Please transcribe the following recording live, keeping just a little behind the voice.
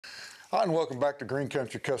Hi, and welcome back to Green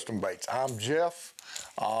Country Custom Baits. I'm Jeff,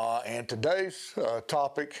 and today's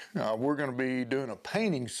topic, we're going to be doing a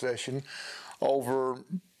painting session over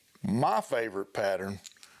my favorite pattern,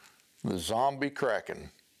 the zombie cracking.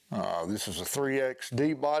 This is a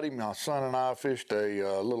 3XD body. My son and I fished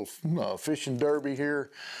a little fishing derby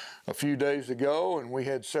here a few days ago, and we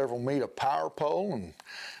had several meet a power pole and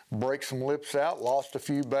break some lips out, lost a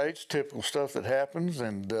few baits, typical stuff that happens,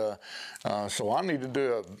 and so I need to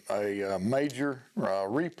do a major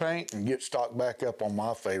repaint and get stocked back up on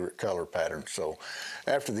my favorite color pattern. So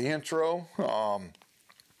after the intro,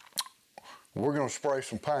 we're going to spray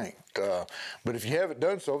some paint. But if you haven't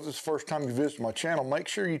done so, if this is the first time you visit my channel, make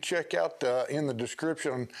sure you check out in the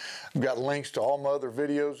description. I've got links to all my other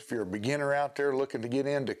videos. If you're a beginner out there looking to get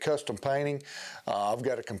into custom painting, I've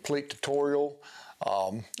got a complete tutorial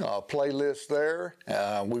playlist there.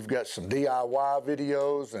 We've got some DIY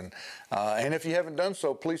videos, and if you haven't done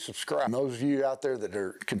so, please subscribe. And those of you out there that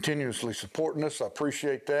are continuously supporting us, I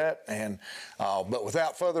appreciate that. And but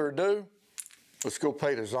without further ado, let's go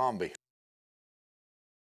paint a zombie.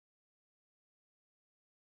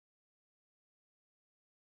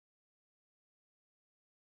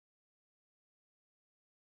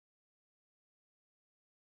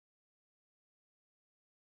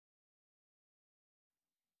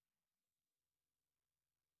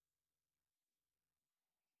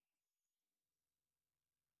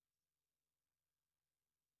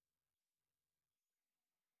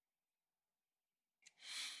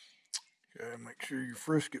 Okay, make sure your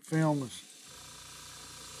frisket film is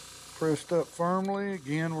pressed up firmly.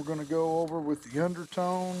 Again, we're going to go over with the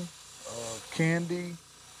undertone of candy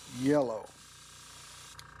yellow.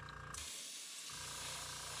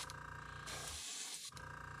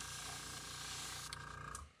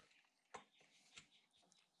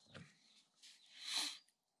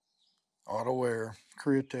 Auto Wear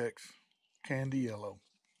Createx candy yellow.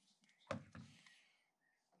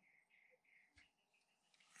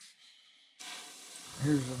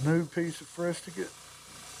 Here's a new piece of frisket.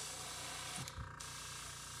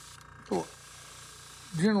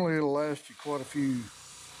 Generally, it'll last you quite a few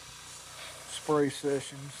spray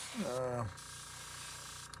sessions.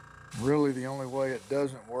 Really, the only way it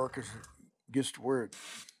doesn't work is it gets to where it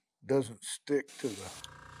doesn't stick to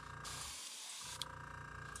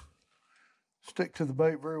the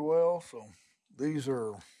bait very well. So these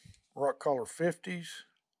are rock collar 50s,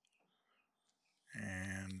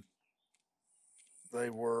 and they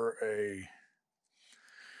were a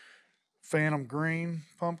phantom green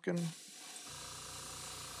pumpkin.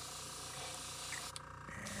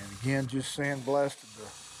 And again, just sandblasted to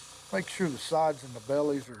make sure the sides and the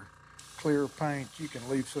bellies are clear paint. You can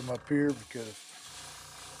leave some up here because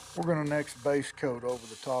we're going to next base coat over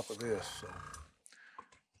the top of this. So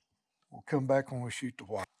we'll come back when we shoot the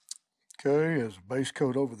white. Okay, as a base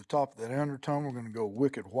coat over the top of that undertone, we're going to go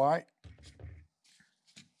Wicked White.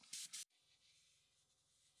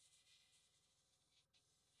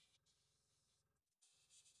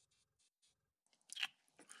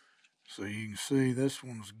 So you can see this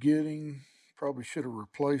one's getting, probably should have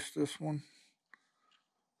replaced this one.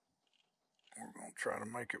 We're going to try to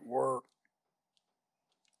make it work.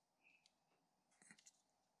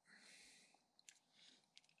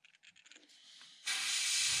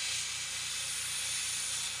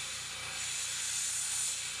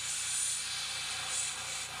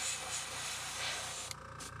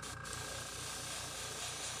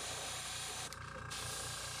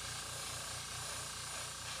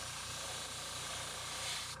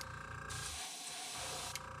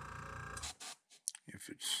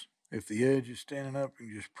 If the edge is standing up, you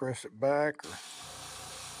can just press it back or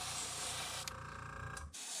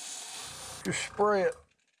just spray it.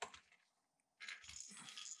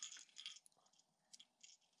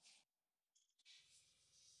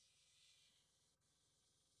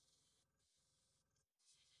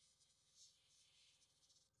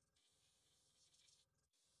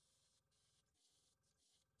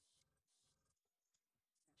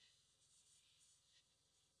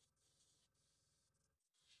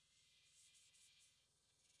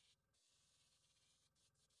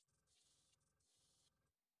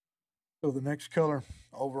 So the next color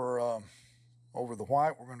over the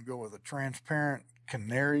white, we're going to go with a transparent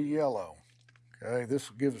canary yellow. Okay, this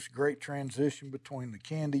will give us a great transition between the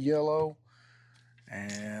candy yellow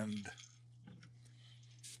and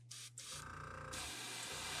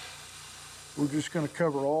we're just going to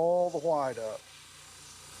cover all the white up.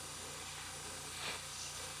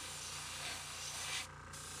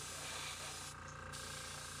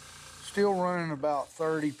 Still running about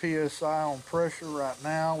 30 psi on pressure right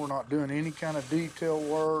now. We're not doing any kind of detail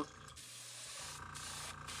work.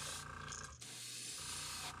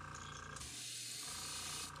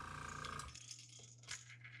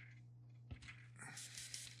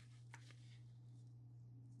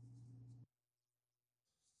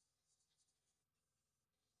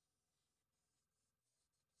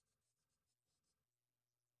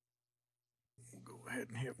 ahead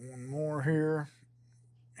and hit one more here,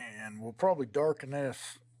 and we'll probably darken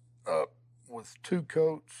this up with 2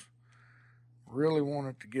 coats. Really want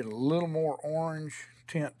it to get a little more orange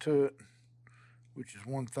tint to it, which is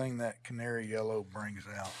one thing that canary yellow brings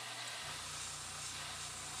out.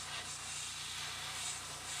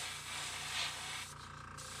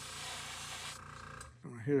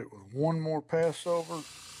 I'm gonna hit it with one more pass over.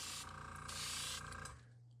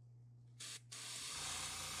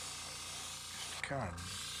 Just kind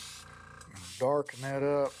of darken that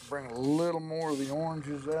up, bring a little more of the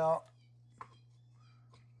oranges out.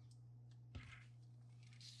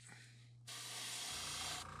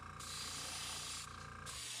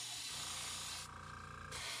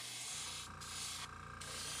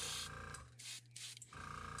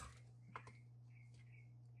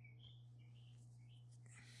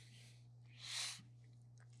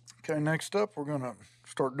 Okay, next up, we're going to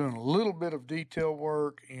start doing a little bit of detail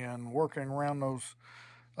work and working around those,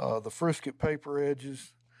 the frisket paper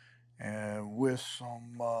edges and with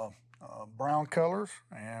some brown colors,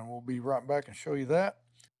 and we'll be right back and show you that.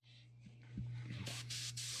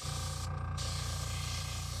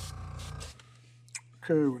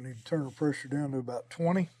 Okay, we need to turn the pressure down to about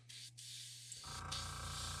 20.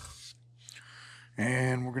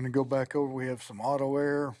 And we're going to go back over, we have some auto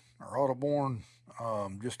air or autoborne,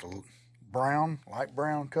 just a brown, light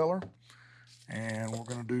brown color. And we're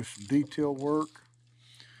going to do some detail work.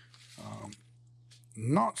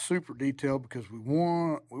 Not super detailed because we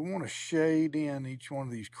want to shade in each one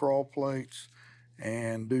of these crawl plates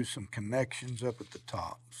and do some connections up at the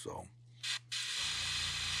top. So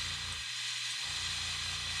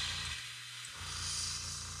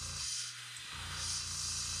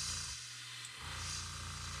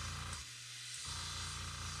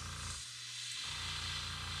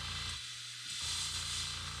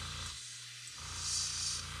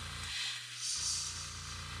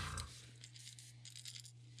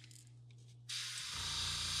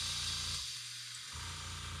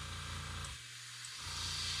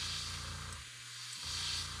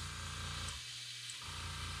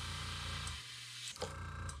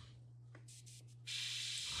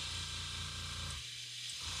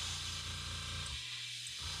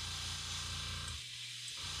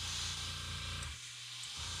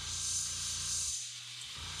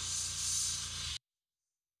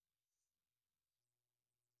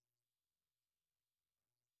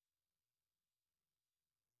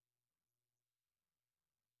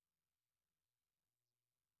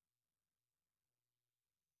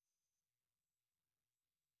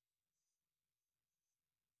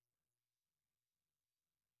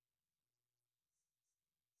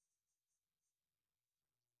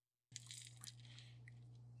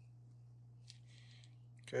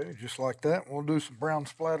okay, just like that. We'll do some brown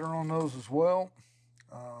splatter on those as well.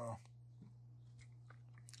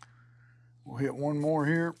 We'll hit one more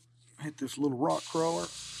here, hit this little rock crawler.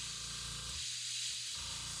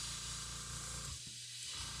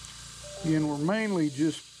 And we're mainly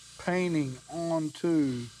just painting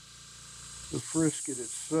onto the frisket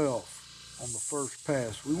itself on the first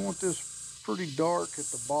pass. We want this pretty dark at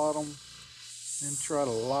the bottom, then try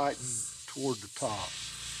to lighten toward the top.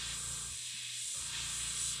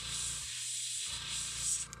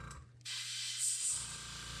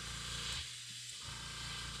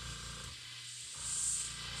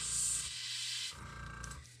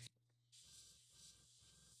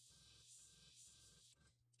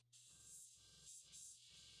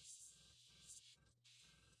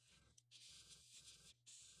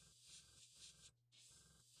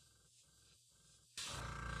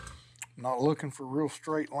 Not looking for real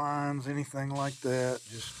straight lines, anything like that.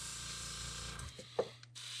 Just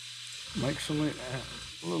make some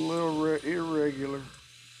a little irregular.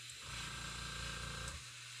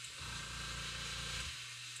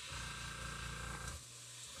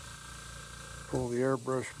 Pull the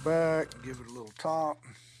airbrush back, give it a little top,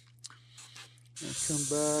 and come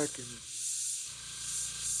back and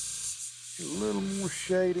get a little more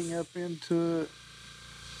shading up into it.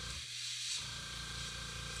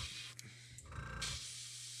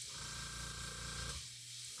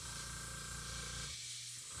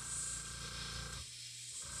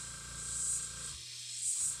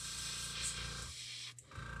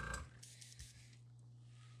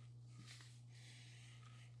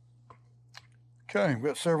 Okay, we've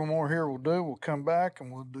got several more here we'll do. We'll come back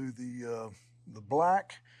and we'll do the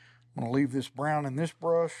black. I'm gonna leave this brown in this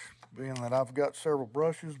brush, being that I've got several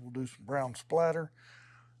brushes. We'll do some brown splatter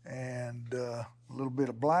and a little bit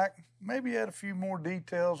of black. Maybe add a few more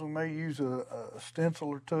details. We may use a stencil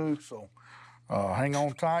or two, so hang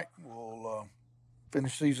on tight. We'll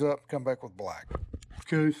finish these up, come back with black.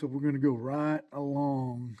 Okay, so we're going to go right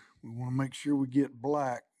along. We want to make sure we get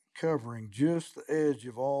black covering just the edge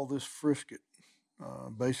of all this frisket,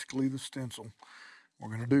 basically the stencil. We're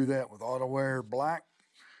going to do that with auto wear black.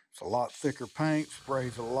 It's a lot thicker paint,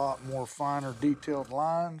 sprays a lot more finer detailed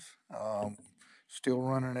lines. Still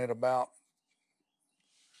running at about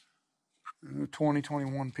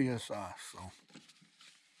 20-21 psi. So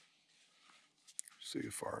see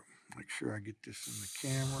if I make sure I get this in the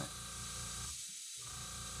camera.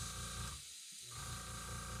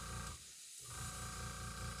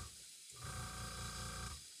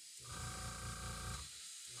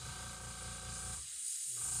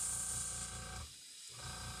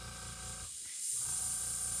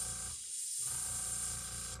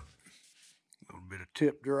 A little bit of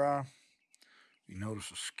tip dry. You notice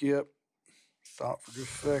a skip. Stop for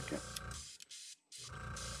just a second.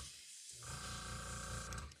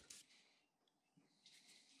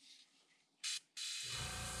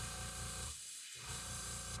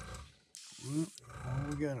 Oh,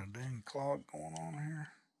 we got a dang clog going on here.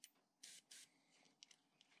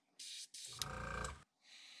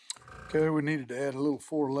 Okay, we needed to add a little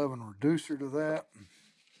 411 reducer to that.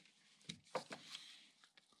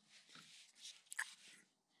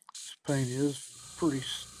 This paint is pretty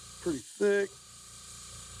thick.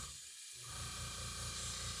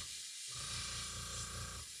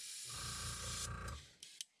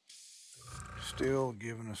 Still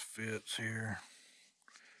giving us fits here.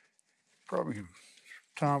 Probably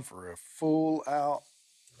time for a full out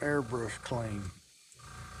airbrush clean.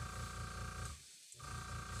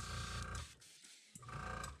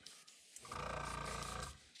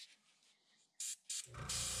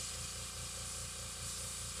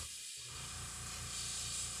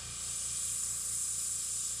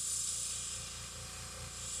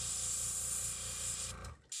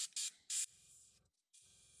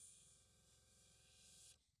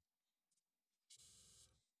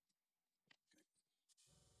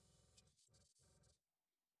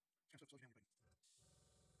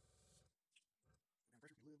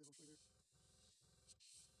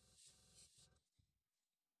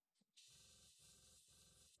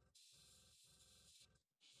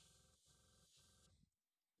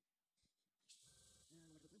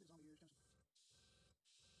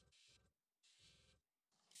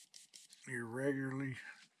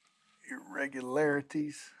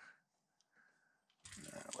 Irregularities.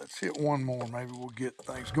 Let's hit one more. Maybe we'll get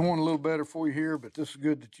things going a little better for you here, but this is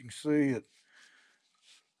good that you can see it.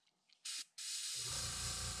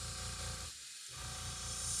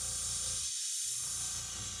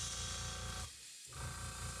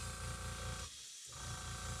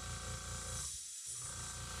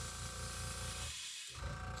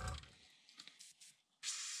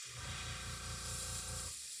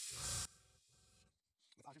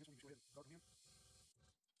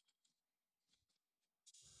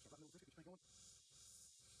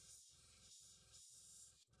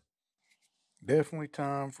 Definitely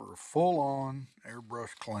time for a full-on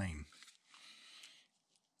airbrush clean.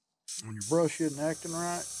 When your brush isn't acting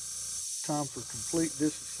right, time for complete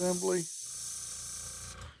disassembly.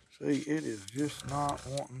 See, it is just not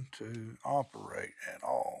wanting to operate at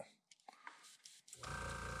all.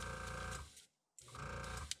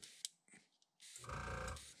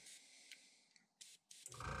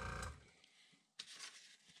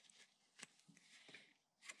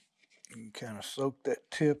 You can kind of soak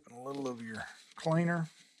that tip in a little of your cleaner.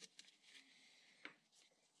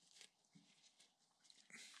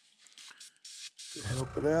 To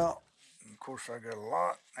help it out. And of course, I got a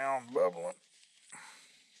lot. Now I'm bubbling.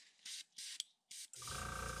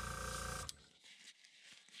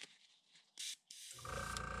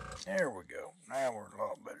 There we go. Now we're in a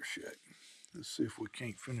lot better shape. Let's see if we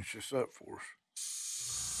can't finish this up for us.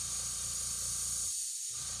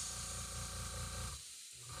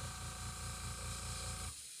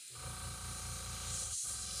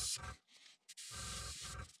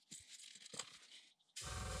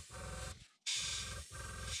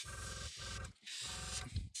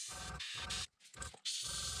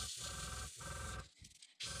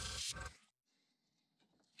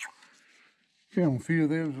 Okay, on a few of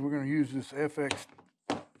those, we're going to use this FX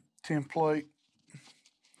template.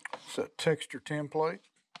 It's a texture template.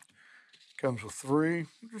 Comes with 3.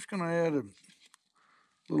 We're just going to add a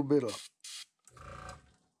little bit of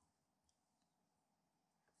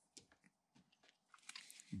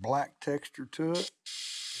black texture to it.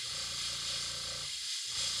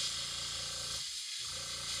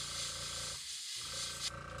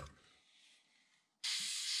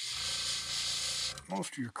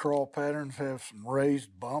 Most of your CRAW patterns have some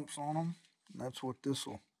raised bumps on them. And that's what this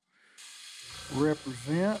will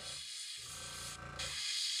represent.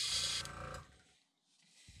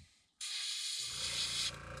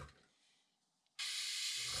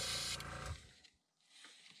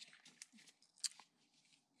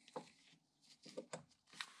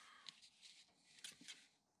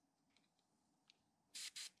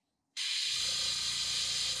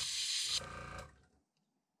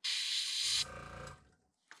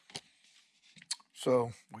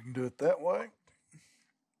 So we can do it that way.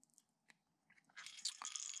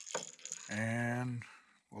 And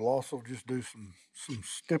we'll also just do some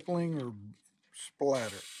stippling or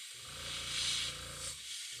splatter.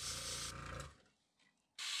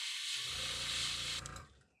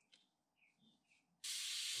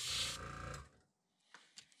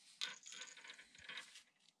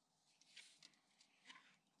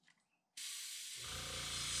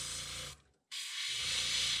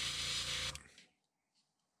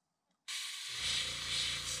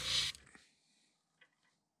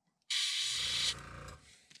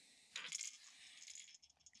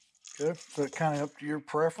 Okay, so it's kind of up to your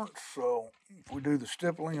preference. So if we do the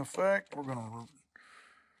stippling effect, we're going to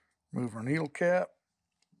remove our needle cap.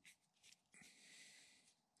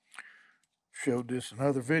 Showed this in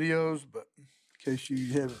other videos, but in case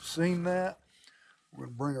you haven't seen that, we're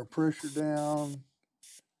going to bring our pressure down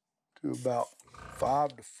to about 4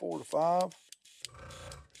 to 5.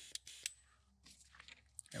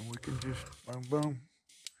 And we can just boom, boom,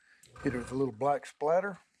 hit it with a little black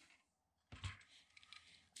splatter.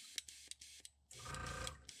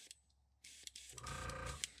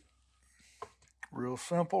 Real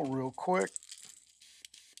simple, real quick.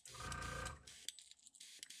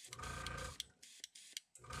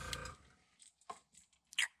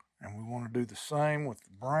 And we want to do the same with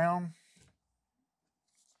the brown.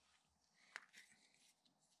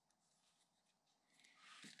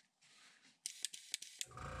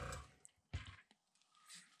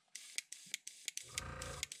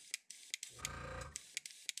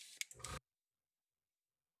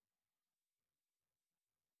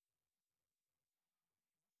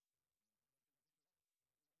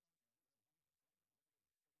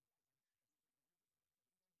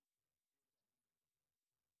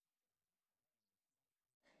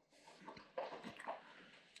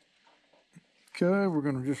 Okay, we're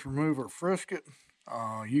going to just remove our frisket.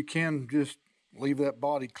 You can just leave that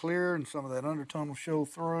body clear and some of that undertone will show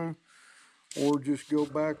through, or just go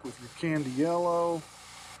back with your candy yellow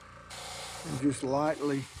and just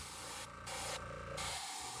lightly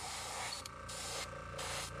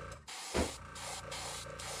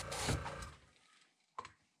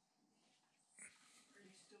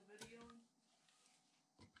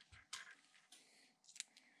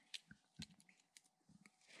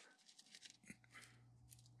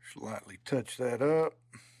slightly touch that up,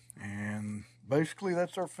 and basically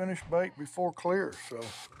that's our finished bait before clear. So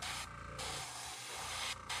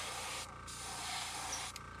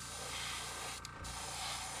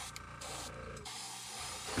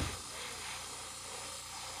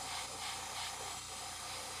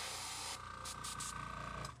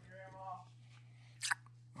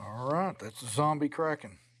all right, that's the zombie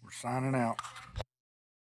cracking. We're signing out.